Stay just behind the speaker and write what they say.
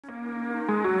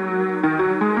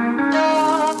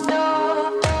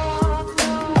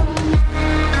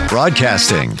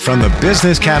Broadcasting from the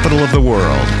business capital of the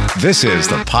world, this is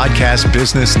the Podcast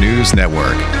Business News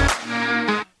Network.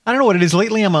 I don't know what it is.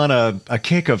 Lately, I'm on a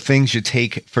kick of things you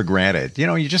take for granted. You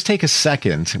know, you just take a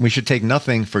second. We should take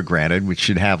nothing for granted. We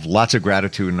should have lots of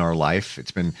gratitude in our life.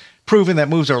 It's been proven that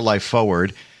moves our life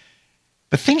forward.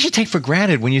 But things you take for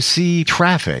granted when you see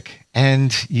traffic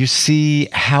and you see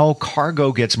how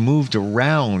cargo gets moved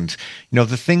around, you know,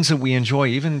 the things that we enjoy,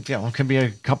 even, you know, it can be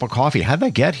a cup of coffee. How'd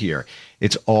that get here?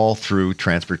 It's all through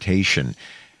transportation.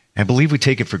 I believe we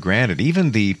take it for granted.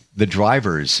 Even the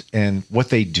drivers and what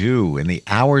they do and the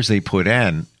hours they put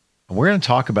in. We're going to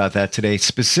talk about that today,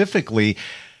 specifically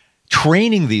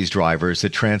training these drivers that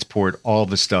transport all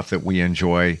the stuff that we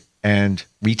enjoy and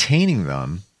retaining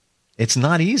them. It's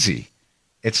not easy.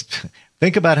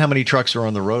 Think about how many trucks are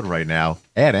on the road right now.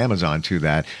 Add Amazon to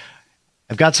that.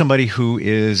 I've got somebody who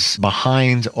is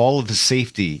behind all of the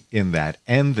safety in that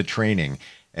and the training.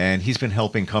 And he's been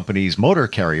helping companies, motor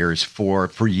carriers, for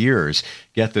years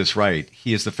get this right.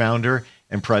 He is the founder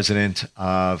and president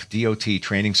of DOT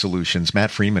Training Solutions.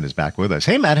 Matt Freeman is back with us.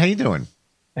 Hey, Matt, how you doing?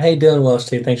 Hey, doing well,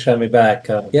 Steve. Thanks for having me back.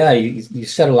 You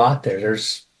said a lot there.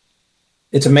 It's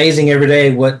amazing every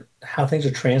day how things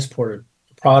are transported.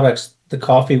 The products, the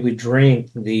coffee we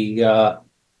drink, the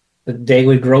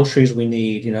daily groceries we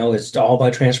need. You know, it's all by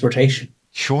transportation.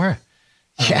 Sure.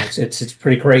 Yeah. It's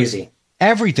pretty crazy.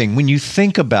 Everything, when you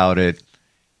think about it,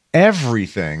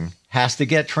 everything has to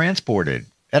get transported.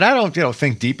 And I don't,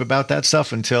 think deep about that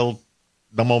stuff until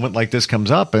the moment like this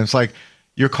comes up. And it's like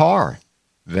your car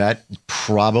that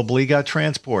probably got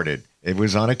transported. It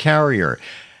was on a carrier.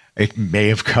 It may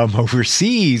have come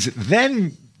overseas,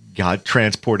 then got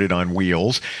transported on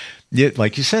wheels.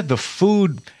 Like you said, the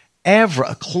food,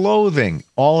 clothing,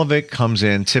 all of it comes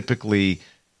in typically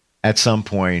at some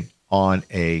point on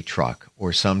a truck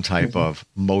or some type of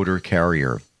motor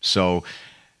carrier. So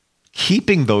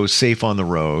keeping those safe on the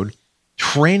road,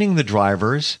 training the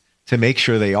drivers to make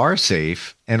sure they are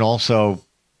safe, and also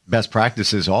best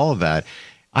practices, all of that.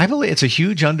 I believe it's a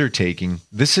huge undertaking.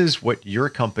 This is what your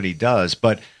company does.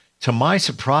 But to my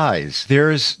surprise,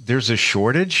 there's a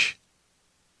shortage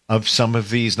of some of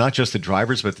these, not just the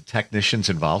drivers, but the technicians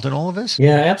involved in all of this?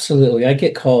 Yeah, absolutely. I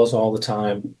get calls all the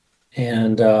time.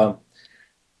 And,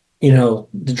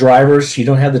 the drivers, you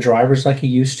don't have the drivers like you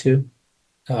used to.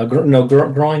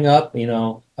 Growing up, in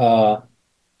the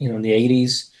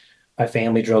 80s, my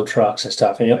family drove trucks and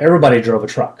stuff. And, everybody drove a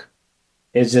truck.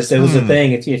 It was a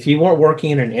thing. If you weren't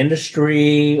working in an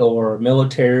industry or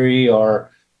military or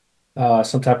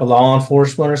some type of law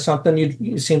enforcement or something,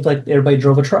 it seemed like everybody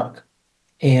drove a truck.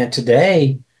 And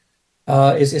today,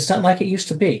 it's not like it used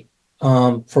to be.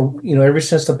 Ever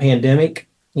since the pandemic,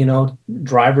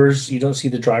 drivers, you don't see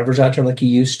the drivers out there like you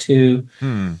used to.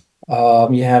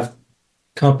 You have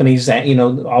companies that,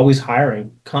 always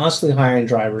constantly hiring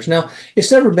drivers. Now,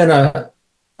 it's never been a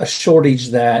shortage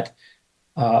that,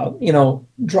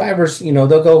 drivers,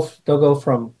 they'll go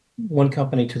from one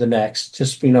company to the next,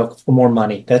 just, for more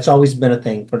money. That's always been a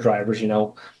thing for drivers.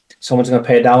 Someone's going to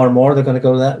pay $1 more, they're going to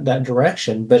go that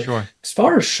direction. But sure. As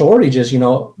far as shortages,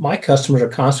 my customers are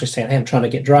constantly saying, hey, I'm trying to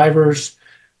get drivers.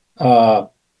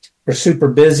 We're super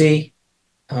busy.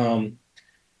 So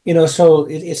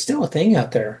it's still a thing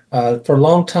out there. For a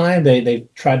long time, they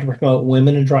tried to promote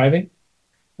women in driving,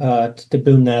 to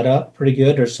boom that up pretty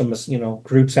good. There's some,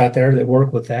 groups out there that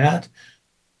work with that.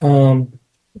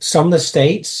 Some of the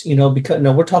states, because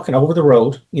we're talking over the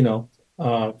road,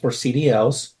 for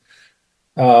CDLs.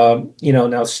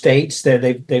 Now states that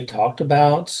they've talked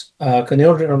about, let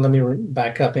me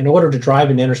back up. In order to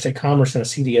drive in interstate commerce in a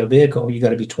CDL vehicle, you got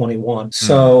to be 21.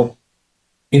 So,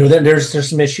 then there's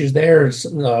some issues there.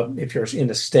 If you're in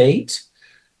the state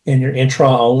and you're intra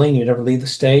only and you never leave the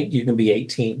state, you can be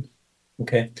 18.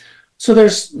 Okay. So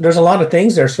there's a lot of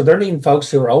things there. So they're needing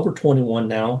folks who are over 21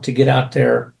 now to get out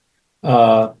there,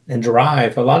 and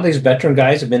drive. A lot of these veteran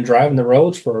guys have been driving the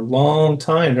roads for a long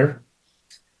time. They're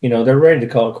ready to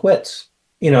call it quits.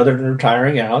 They're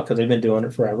retiring out because they've been doing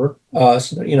it forever.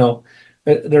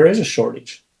 There is a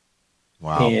shortage.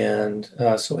 Wow. And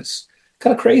so it's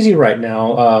kind of crazy right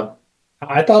now.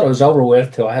 I thought it was over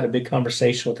with till I had a big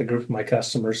conversation with a group of my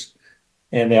customers,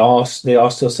 and they all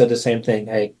still said the same thing.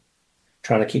 Hey,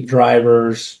 trying to keep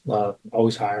drivers,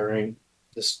 always hiring.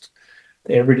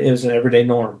 It was an everyday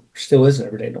norm. Still is an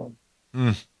everyday norm.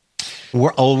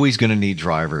 We're always going to need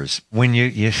drivers. When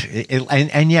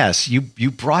yes,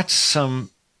 you brought some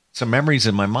memories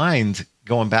in my mind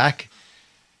going back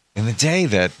in the day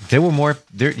that there were more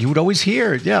there. You would always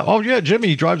hear,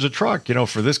 Jimmy drives a truck,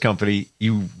 for this company.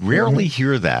 You rarely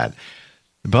hear that,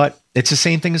 but it's the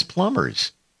same thing as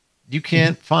plumbers. you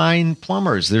can't find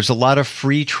plumbers. There's a lot of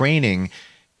free training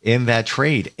in that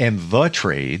trade, and the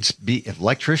trades, be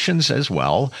electricians as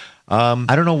well.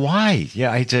 I don't know why.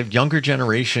 Yeah, it's a younger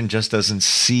generation just doesn't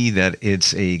see that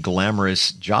it's a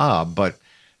glamorous job, but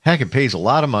heck, it pays a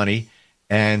lot of money,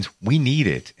 and we need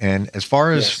it. And as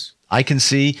far as I can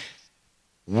see,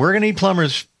 we're going to need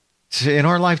plumbers in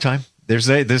our lifetime.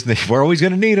 We're always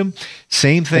going to need them.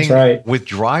 Same thing with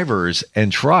drivers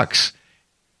and trucks.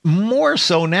 More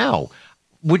so now.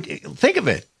 Think of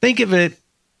it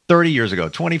 30 years ago,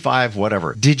 25,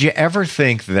 whatever. Did you ever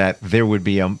think that there would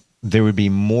be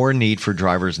more need for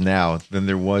drivers now than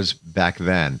there was back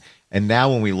then? And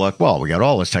now when we look, well, we got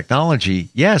all this technology.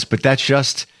 Yes, but that's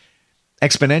just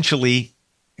exponentially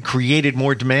created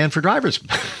more demand for drivers.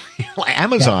 Like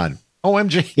Amazon.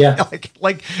 OMG. Yeah.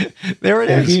 like there it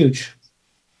They're is. Huge.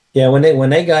 Yeah, when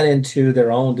they got into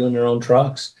doing their own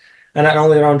trucks, and not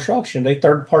only their own trucks, they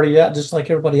third party out just like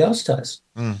everybody else does.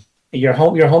 Your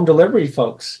home delivery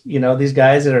folks, these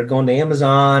guys that are going to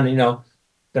Amazon,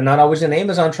 they're not always in an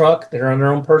Amazon truck. They're on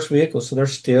their own purse vehicle, so they're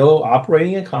still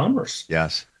operating in commerce.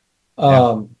 Yes.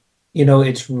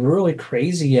 It's really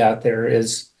crazy out there. And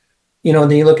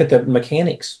then you look at the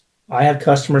mechanics. I have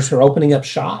customers who are opening up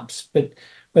shops, but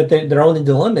their only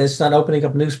dilemma is not opening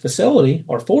up a new facility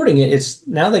or affording it. It's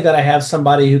now they got to have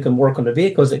somebody who can work on the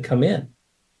vehicles that come in.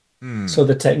 So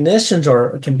the technicians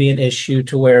can be an issue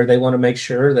to where they want to make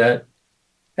sure that,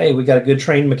 hey, we got a good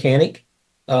trained mechanic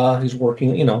who's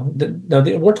working.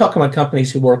 We're talking about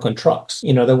companies who work on trucks.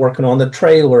 They're working on the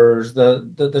trailers,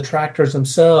 the tractors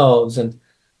themselves, and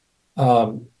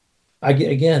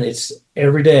it's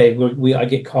every day I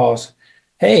get calls.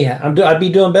 Hey, I'd be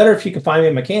doing better if you could find me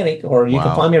a mechanic, or you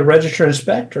can find me a registered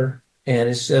inspector. And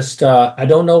it's just I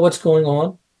don't know what's going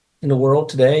on in the world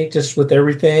today, just with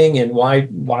everything, and why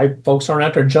folks aren't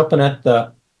out there jumping at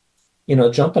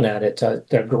it.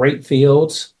 They're great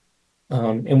fields,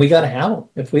 and we got to have them.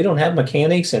 If we don't have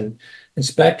mechanics and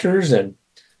inspectors and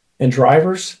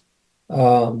drivers,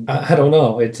 I don't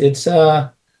know. It's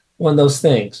one of those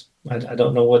things. I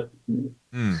don't know what.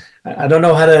 I don't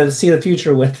know how to see the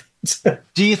future with.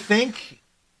 Do you think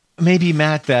maybe,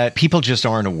 Matt, that people just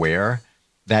aren't aware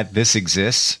that this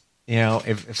exists?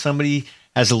 If somebody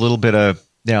has a little bit of,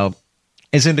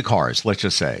 is into cars, let's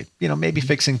just say, maybe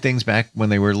fixing things back when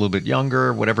they were a little bit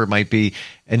younger, whatever it might be,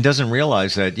 and doesn't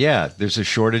realize that, there's a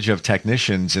shortage of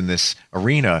technicians in this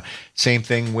arena. Same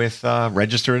thing with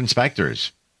registered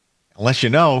inspectors. Unless you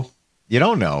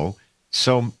don't know.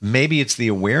 So maybe it's the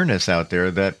awareness out there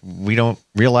that we don't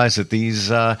realize that these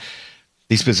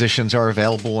positions are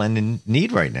available and in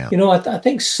need right now. I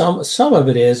think some of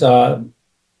it is, I'll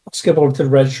skip over to the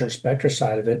registered inspector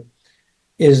side of it,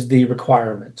 is the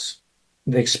requirements,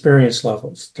 the experience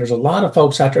levels. There's a lot of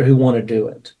folks out there who want to do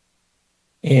it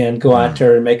and go out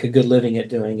there and make a good living at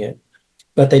doing it.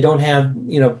 But they don't have,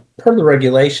 per the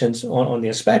regulations on the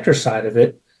inspector side of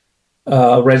it,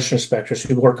 registered inspectors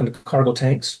who work on the cargo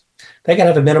tanks, they got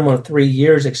to have a minimum of 3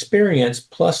 years experience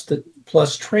plus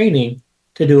training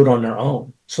to do it on their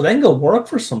own. So they can go work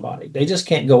for somebody. They just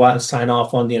can't go out and sign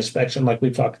off on the inspection like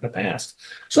we've talked in the past.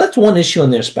 So that's one issue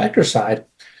on the inspector side.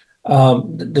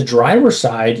 The driver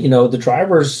side, the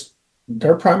drivers,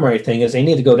 their primary thing is they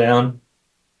need to go down,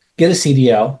 get a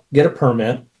CDL, get a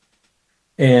permit,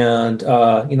 and,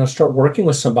 start working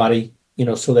with somebody,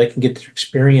 so they can get their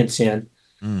experience in.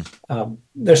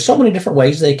 There's so many different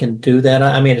ways they can do that.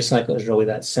 I mean, it's not really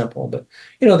that simple, but,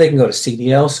 they can go to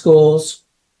CDL schools.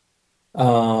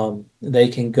 They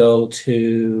can go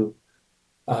to,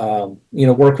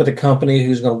 work with a company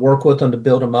who's going to work with them to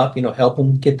build them up, help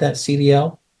them get that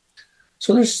CDL.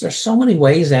 So there's so many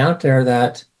ways out there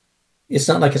that it's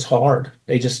not like it's hard.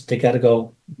 They got to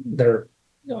go there,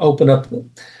 open up the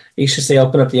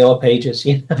yellow pages,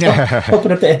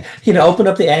 open up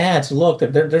the ads. Look,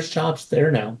 there's jobs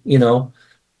there now,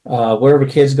 wherever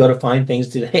kids go to find things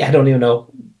today. I don't even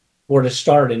know where to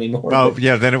start anymore. Oh,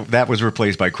 yeah. Then that was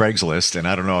replaced by Craigslist, and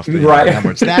I don't know if how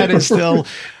much that is still.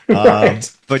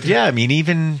 Right. But yeah, I mean,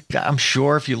 even I'm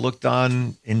sure if you looked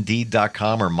on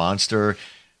Indeed.com or Monster,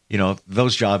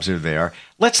 those jobs are there.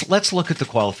 Let's look at the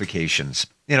qualifications.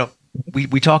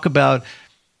 We talk about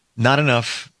not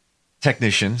enough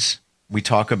technicians. We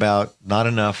talk about not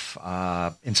enough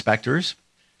inspectors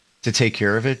to take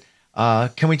care of it.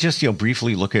 Can we just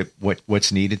briefly look at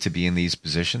what's needed to be in these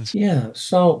positions? Yeah.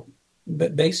 So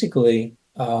basically,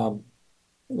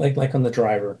 like on the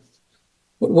driver,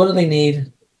 what do they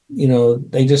need?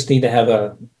 They just need to have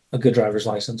a good driver's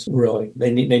license. Really,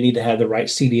 they need to have the right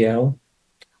CDL.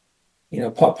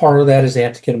 Part of that is they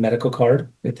have to get a medical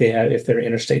card if they're an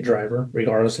interstate driver,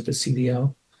 regardless if it's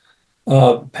CDL.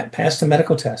 Pass the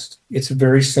medical test. It's a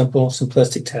very simple,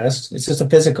 simplistic test. It's just a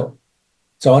physical.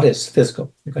 That's all it is,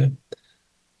 physical. Okay.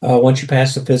 Once you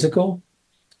pass the physical,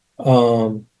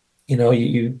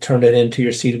 you turn it into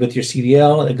your CD with your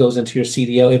CDL. It goes into your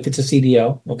CDL if it's a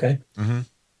CDL. Okay. Mm-hmm.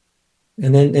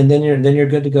 And then you're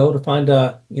good to go to find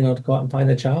to go out and find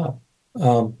a job.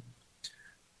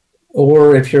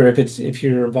 Or if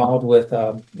you're involved with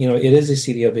it is a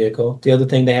CDL vehicle. The other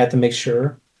thing they have to make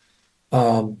sure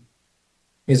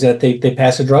is that they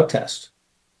pass a drug test.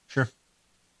 Sure.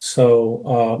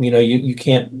 So you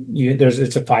can't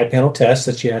it's a 5-panel test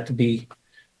that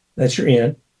you're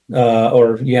in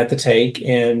or you have to take,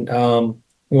 and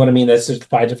what I mean, that's just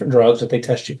 5 different drugs that they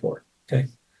test you for. Okay.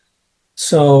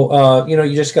 So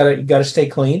you just gotta stay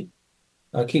clean,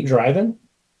 keep driving.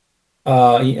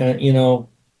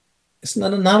 It's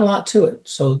not a lot to it.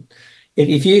 So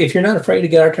if you're not afraid to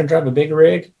get out there and drive a big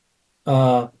rig,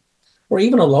 or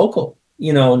even a local,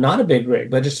 not a big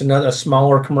rig, but just a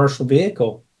smaller commercial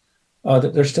vehicle,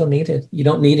 that they're still needed. You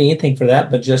don't need anything for that,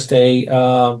 but just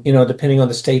depending on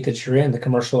the state that you're in, the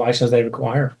commercial license they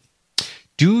require.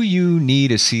 Do you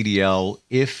need a CDL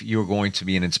if you're going to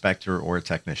be an inspector or a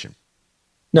technician?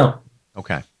 No.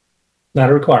 Okay. Not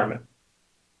a requirement.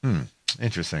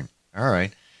 Interesting. All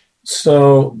right.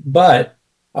 So, but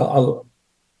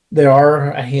there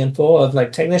are a handful of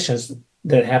technicians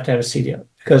that have to have a CDL,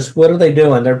 because what are they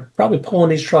doing? They're probably pulling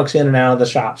these trucks in and out of the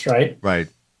shops, right? Right.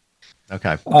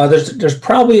 Okay. There's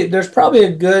probably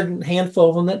a good handful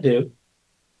of them that do,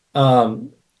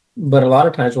 but a lot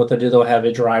of times what they do, they'll have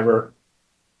a driver,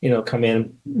 come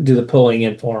in, do the pulling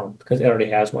in for them because it already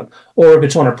has one. Or if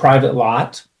it's on a private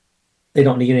lot, they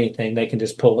don't need anything; they can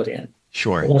just pull it in.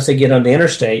 Sure. But once they get on the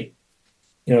interstate,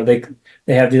 they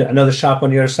have another shop on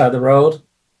the other side of the road.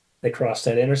 They cross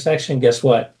that intersection. Guess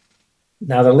what?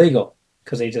 Now they're legal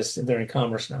because they're in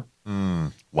commerce now.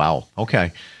 Wow.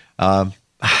 Okay.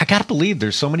 I got to believe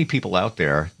there's so many people out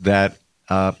there that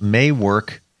may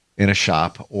work in a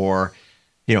shop or,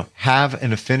 have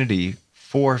an affinity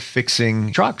for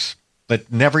fixing trucks,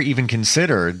 but never even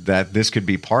considered that this could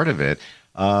be part of it.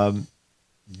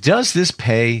 Does this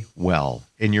pay well,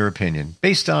 in your opinion,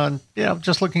 based on,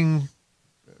 just looking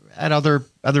at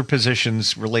other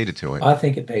positions related to it? I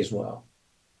think it pays well.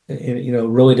 It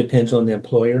really depends on the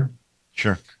employer.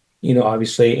 Sure.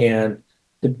 Obviously, and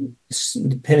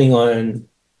depending on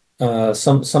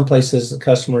some places, the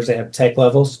customers, they have tech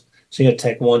levels. So you have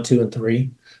tech 1, 2, and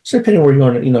 3. So depending on where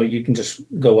you're going, you can just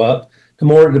go up. The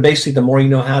more you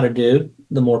know how to do,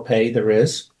 the more pay there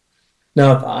is.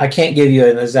 Now, I can't give you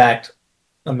an exact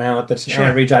amount that's an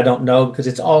average. I don't know because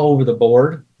it's all over the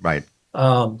board. Right.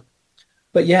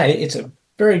 But yeah, it's a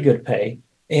very good pay.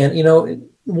 And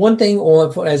one thing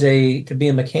to be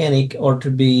a mechanic or to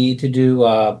do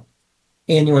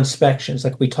annual inspections,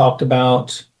 like we talked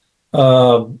about.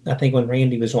 I think when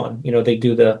Randy was on, they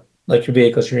do your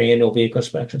annual vehicle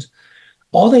inspections.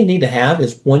 All they need to have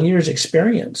is 1 year's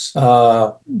experience.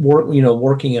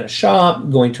 Working in a shop,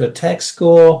 going to a tech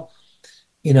school.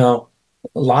 A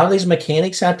lot of these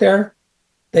mechanics out there,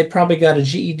 they probably got a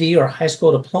GED or a high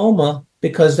school diploma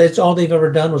because that's all they've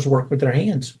ever done was work with their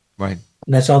hands. Right.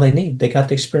 And that's all they need. They got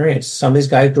the experience. Some of these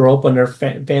guys grow up on their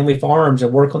family farms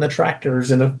and work on the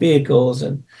tractors and the vehicles,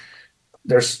 and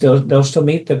they'll still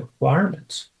meet the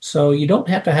requirements. So you don't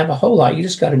have to have a whole lot. You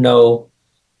just got to know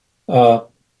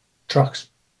trucks,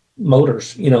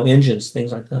 motors, engines,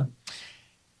 things like that.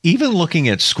 Even looking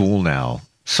at school now,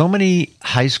 so many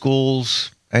high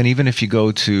schools, and even if you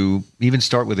go to even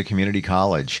start with a community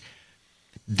college,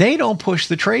 they don't push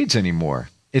the trades anymore.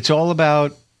 It's all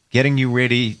about getting you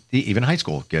ready, even high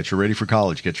school, get you ready for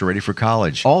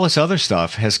college. All this other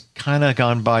stuff has kind of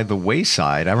gone by the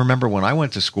wayside. I remember when I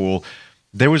went to school,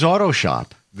 there was auto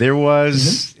shop. There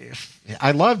was,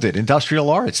 I loved it, industrial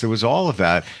arts. There was all of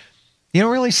that. You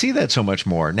don't really see that so much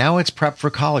more. Now it's prep for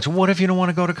college. What if you don't want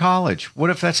to go to college? What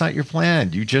if that's not your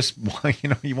plan? You just,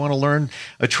 you want to learn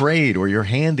a trade, or you're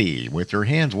handy with your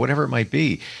hands, whatever it might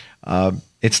be.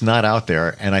 It's not out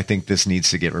there, and I think this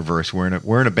needs to get reversed.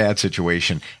 We're in a bad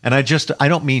situation, and I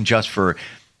don't mean just for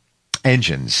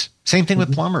engines. Same thing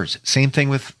with plumbers. Same thing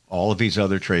with all of these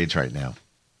other trades right now.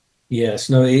 Yes,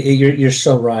 no, you're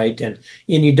so right, and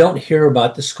you don't hear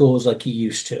about the schools like you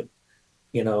used to.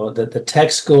 The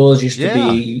tech schools used to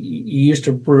be. You used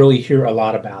to really hear a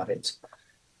lot about it,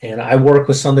 and I work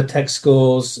with some of the tech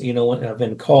schools. When I've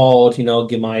been called,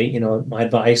 give my my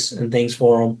advice and things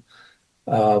for them.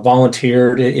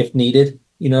 Volunteered if needed,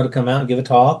 to come out and give a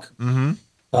talk.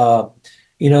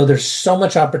 There's so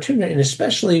much opportunity, and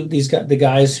especially the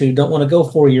guys who don't want to go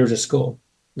 4 years of school.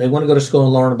 They want to go to school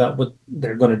and learn about what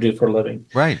they're going to do for a living.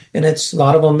 Right. And it's a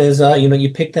lot of them is,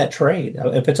 you pick that trade.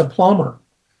 If it's a plumber,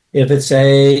 if it's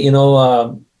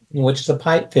which is a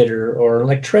pipe fitter or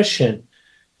electrician,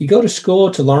 you go to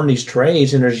school to learn these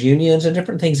trades, and there's unions and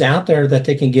different things out there that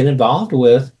they can get involved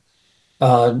with,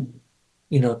 to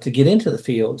get into the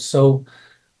field. So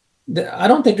I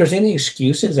don't think there's any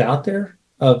excuses out there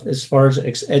of as far as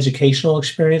educational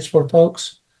experience for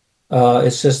folks.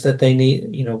 It's just that they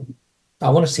need, I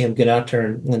want to see them get out there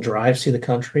and drive, see the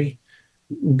country,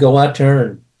 go out there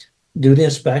and do the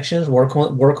inspections, work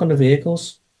on the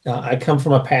vehicles. I come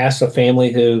from a past of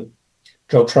family who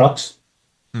drove trucks.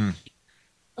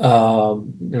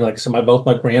 Both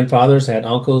my grandfathers had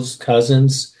uncles,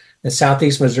 cousins in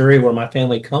Southeast Missouri, where my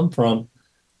family come from.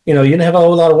 You didn't have a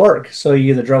whole lot of work, so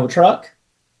you either drove a truck,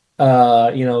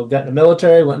 got in the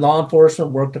military, went law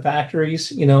enforcement, worked the factories.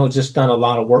 Just done a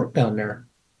lot of work down there,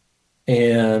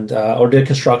 and or did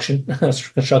construction.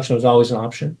 Construction was always an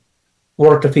option.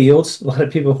 Worked the fields. A lot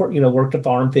of people worked the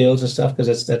farm fields and stuff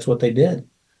because that's what they did.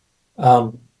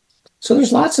 So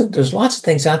there's lots of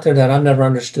things out there that I've never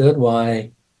understood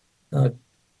why,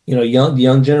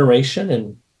 young generation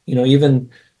and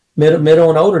even middle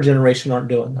and older generation aren't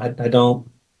doing. I don't.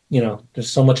 There's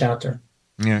so much out there.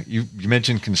 Yeah, you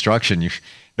mentioned construction.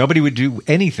 Nobody would do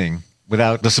anything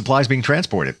without the supplies being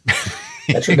transported.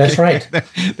 That's right.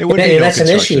 There would be no that's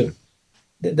construction. an issue.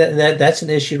 That's an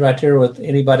issue right there with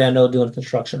anybody I know doing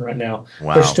construction right now.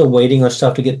 Wow. They're still waiting on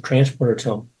stuff to get transported to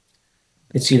them.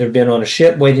 It's either been on a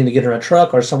ship waiting to get it on a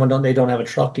truck, or they don't have a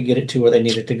truck to get it to where they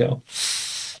need it to go.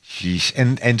 Jeez.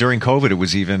 And during COVID, it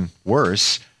was even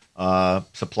worse.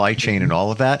 Supply chain and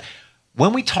all of that.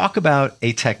 When we talk about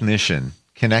a technician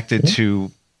connected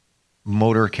to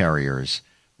motor carriers,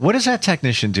 what does that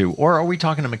technician do? Or are we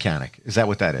talking a mechanic? Is that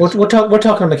what that is? We're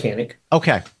talking a mechanic.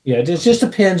 Okay. Yeah, it just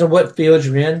depends on what field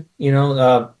you're in.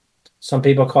 Some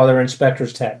people call their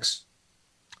inspectors techs.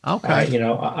 Okay.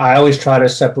 I always try to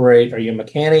separate: are you a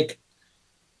mechanic,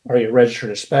 are you a registered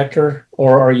inspector,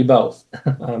 or are you both?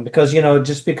 Because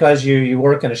just because you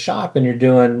work in a shop and you're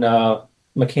doing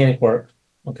mechanic work,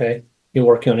 okay, you're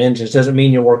working on engines, doesn't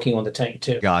mean you're working on the tank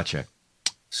too. Gotcha.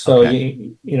 So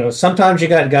Okay. sometimes you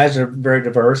got guys that are very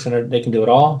diverse and they can do it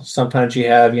all. Sometimes you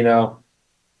have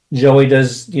Joey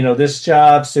does this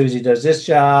job, Susie does this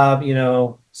job,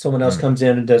 someone else comes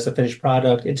in and does the finished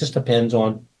product. It just depends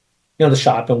on the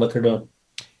shop and what they're doing.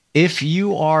 If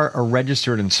you are a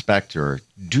registered inspector,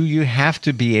 do you have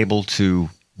to be able to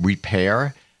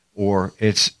repair, or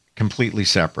it's completely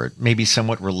separate? Maybe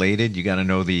somewhat related. You got to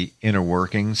know the inner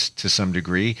workings to some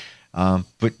degree.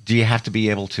 But do you have to be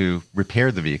able to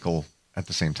repair the vehicle at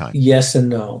the same time? Yes and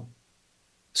no.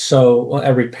 So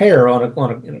a repair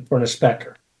for an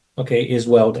inspector, okay, is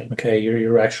welding. Okay,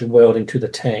 you're actually welding to the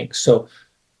tank. So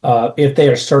if they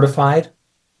are certified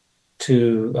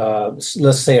to,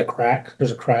 let's say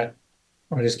there's a crack,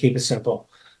 or just keep it simple,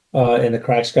 and the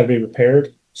crack's got to be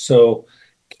repaired. So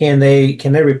can they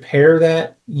repair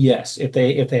that? Yes, if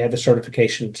they have the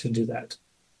certification to do that.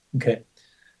 Okay.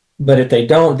 But if they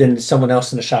don't, then someone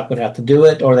else in the shop would have to do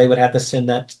it, or they would have to send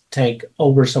that tank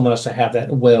over to someone else to have that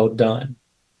weld done.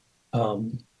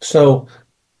 So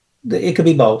it could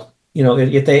be both.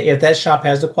 If that shop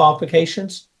has the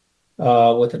qualifications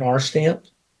with an R stamp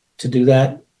to do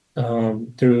that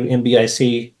through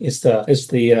NBIC, it's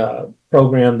the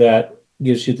program that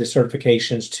gives you the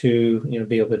certifications to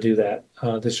be able to do that,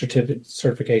 the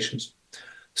certifications.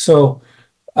 So.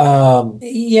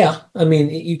 Yeah, I mean,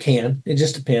 you can. It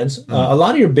just depends. A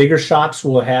lot of your bigger shops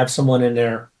will have someone in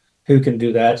there who can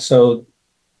do that, so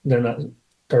they're not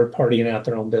third partying out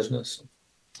their own business.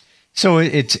 So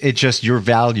it's just your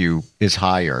value is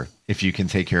higher if you can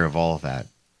take care of all of that.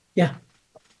 Yeah,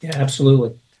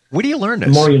 absolutely. Where do you learn this?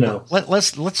 The more you know.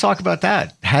 Let's talk about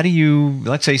that. How do you?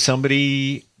 Let's say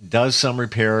somebody does some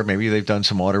repair. Maybe they've done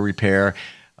some auto repair.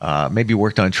 Maybe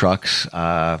worked on trucks.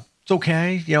 It's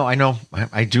okay.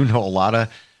 I do know a lot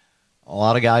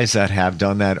of guys that have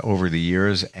done that over the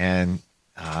years and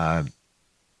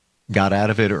got out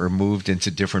of it or moved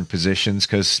into different positions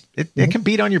because it can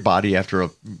beat on your body after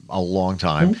a long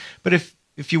time. But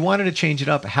if you wanted to change it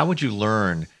up, how would you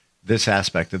learn this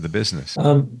aspect of the business?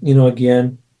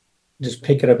 Again, just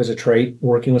pick it up as a trade,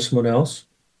 working with someone else,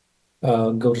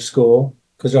 go to school,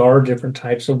 because there are different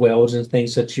types of welds and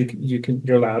things that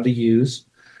you're allowed to use.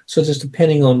 So just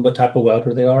depending on what type of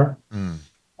welder they are.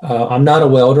 I'm not a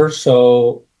welder,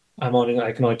 so I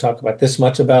can only talk about this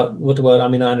much about what the weld. I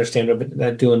mean, I understand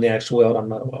that doing the actual weld, I'm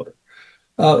not a welder.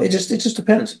 It just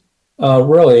depends.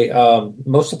 Really,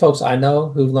 most of the folks I know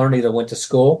who've learned either went to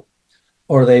school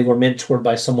or they were mentored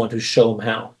by someone to show them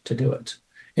how to do it.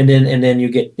 Then you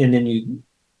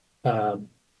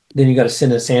got to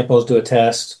send in samples, do a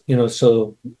test,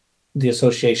 so the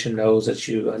association knows that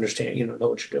you understand, know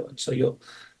what you're doing. So you'll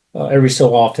every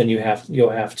so often you'll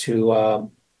have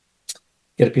to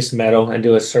get a piece of metal and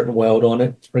do a certain weld on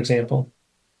it, for example,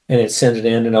 and it sends it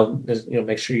in, and they'll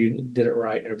make sure you did it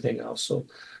right and everything else. So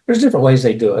there's different ways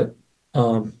they do it.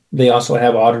 They also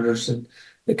have auditors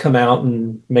that come out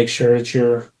and make sure that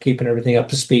you're keeping everything up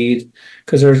to speed,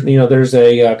 because there's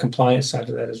a compliance side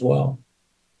to that as well.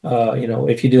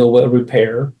 If you do a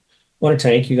repair on a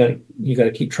tank, you got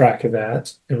to keep track of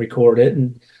that and record it,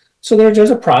 and so there's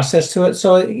a process to it.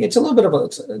 So it's a little bit of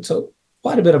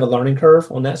quite a bit of a learning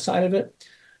curve on that side of it.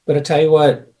 But I tell you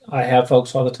what, I have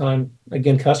folks all the time,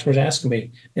 again, customers asking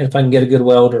me if I can get a good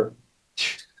welder,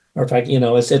 or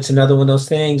if it's another one of those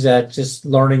things that just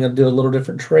learning to do a little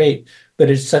different trade, but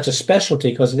it's such a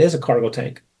specialty because it is a cargo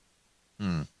tank.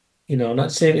 Not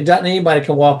anybody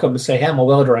can walk up and say, hey, I'm a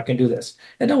welder, I can do this.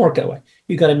 It don't work that way.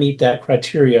 You got to meet that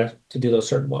criteria to do those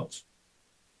certain welds.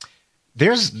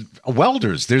 There's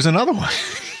welders. There's another one.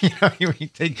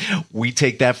 We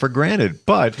take that for granted,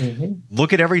 but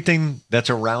look at everything that's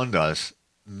around us.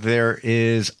 There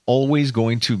is always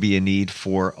going to be a need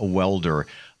for a welder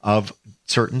of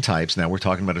certain types. Now we're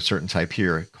talking about a certain type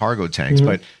here, cargo tanks,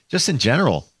 but just in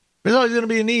general, there's always going to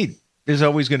be a need. There's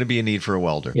always going to be a need for a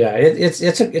welder. Yeah, it's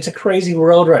a crazy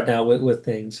world right now with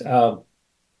things.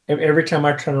 Every time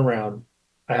I turn around,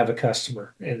 I have a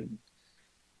customer, and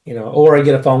or I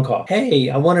get a phone call. Hey,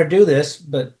 I want to do this,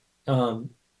 but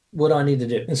what do I need to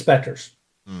do? Inspectors.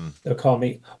 They'll call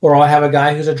me, or I have a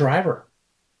guy who's a driver.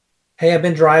 Hey, I've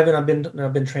been driving.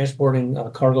 I've been transporting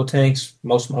cargo tanks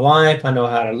most of my life. I know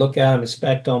how to look at them,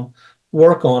 inspect them,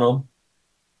 work on them.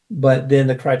 But then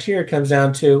the criteria comes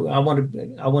down to I want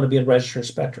to be a registered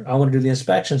inspector. I want to do the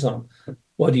inspections on them.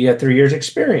 Well, do you have 3 years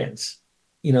experience?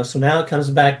 So now it comes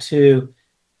back to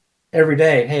every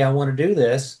day. Hey, I want to do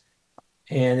this,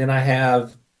 and then I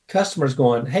have customers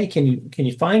going, hey, can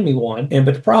you find me one?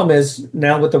 But the problem is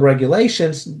now with the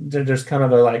regulations, there's kind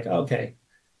of okay,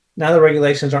 now the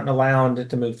regulations aren't allowing it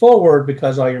to move forward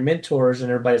because all your mentors and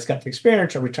everybody that's got the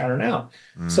experience are retiring out.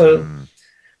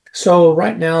 So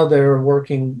right now they're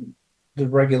working the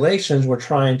regulations. We're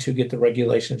trying to get the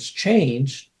regulations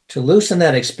changed to loosen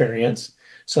that experience.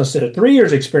 So instead of 3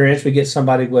 years experience, we get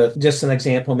somebody with, just an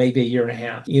example, maybe a year and a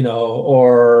half,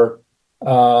 or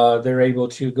they're able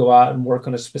to go out and work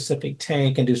on a specific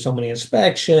tank and do so many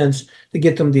inspections to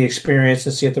get them the experience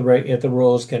to see if the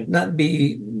rules can not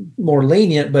be more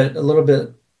lenient, but a little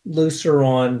bit looser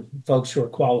on folks who are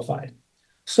qualified.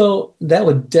 So that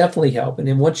would definitely help. And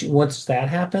then once that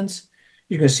happens,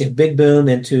 you're going to see a big boom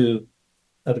into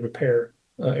the repair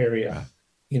area,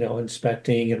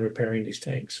 inspecting and repairing these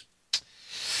tanks.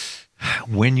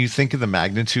 When you think of the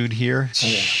magnitude here, it's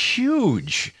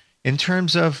huge in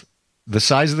terms of the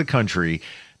size of the country,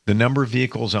 the number of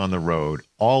vehicles on the road,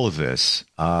 all of this.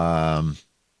 We got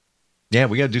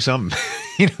to do something,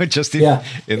 just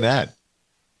in that.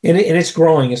 And it's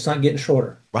growing. It's not getting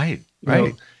shorter. Right.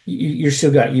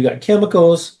 You got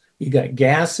chemicals, you got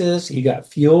gases, you got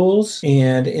fuels,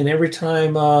 and every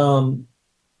time, no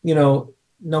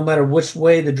matter which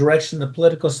way the direction the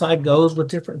political side goes with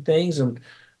different things and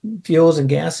fuels and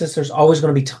gases, there's always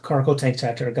going to be cargo tanks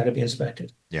out there that got to be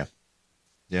inspected. Yeah,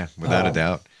 without a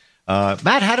doubt.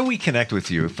 Matt, how do we connect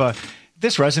with you? If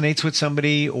this resonates with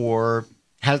somebody, or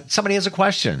somebody has a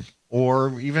question,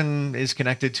 or even is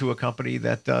connected to a company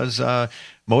that does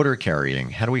motor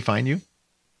carrying, how do we find you?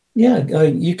 Yeah,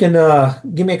 you can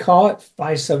give me a call at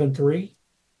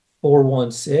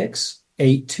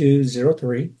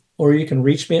 573-416-8203, or you can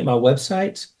reach me at my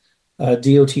website,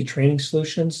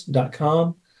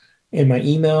 dottrainingsolutions.com, and my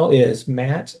email is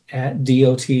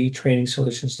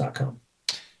matt@dottrainingsolutions.com.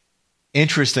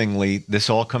 Interestingly, this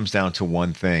all comes down to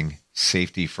one thing: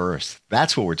 safety first.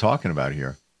 That's what we're talking about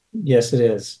here. Yes, it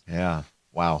is. Yeah.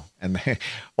 Wow. And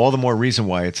all the more reason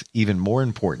why it's even more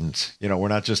important. We're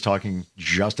not just talking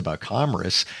just about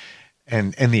commerce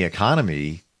and the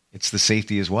economy. It's the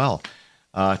safety as well.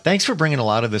 Thanks for bringing a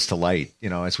lot of this to light,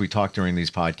 as we talk during these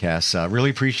podcasts. Really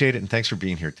appreciate it. And thanks for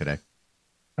being here today.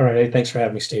 All right. Thanks for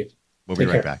having me, Steve. We'll be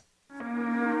right back.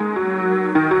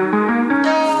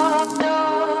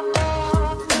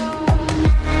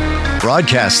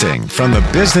 Broadcasting from the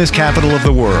business capital of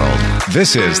the world,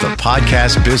 this is the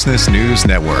Podcast Business News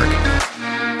Network.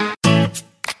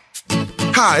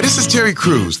 Hi, this is Terry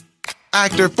Crews,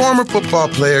 actor, former football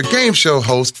player, game show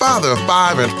host, father of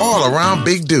 5, and all-around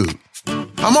big dude.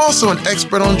 I'm also an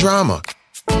expert on drama.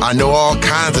 I know all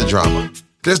kinds of drama.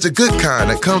 There's the good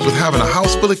kind that comes with having a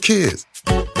house full of kids.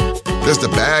 There's the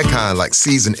bad kind, like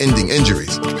season-ending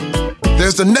injuries.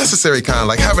 There's the necessary kind,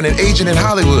 like having an agent in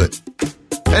Hollywood.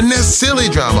 And there's silly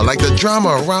drama, like the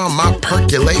drama around my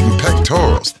percolating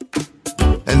pectorals.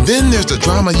 And then there's the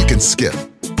drama you can skip.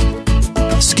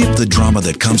 Skip the drama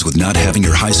that comes with not having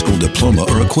your high school diploma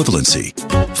or equivalency.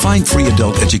 Find free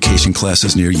adult education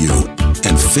classes near you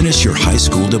and finish your high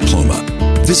school diploma.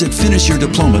 Visit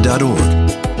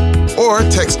finishyourdiploma.org. Or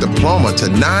text diploma to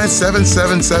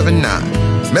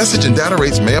 97779. Message and data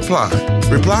rates may apply.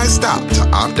 Reply stop to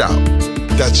opt out.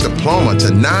 That's diploma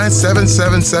to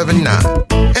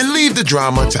 97779. And leave the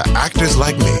drama to actors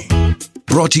like me.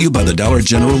 Brought to you by the Dollar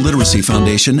General Literacy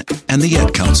Foundation and the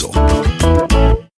Ad Council.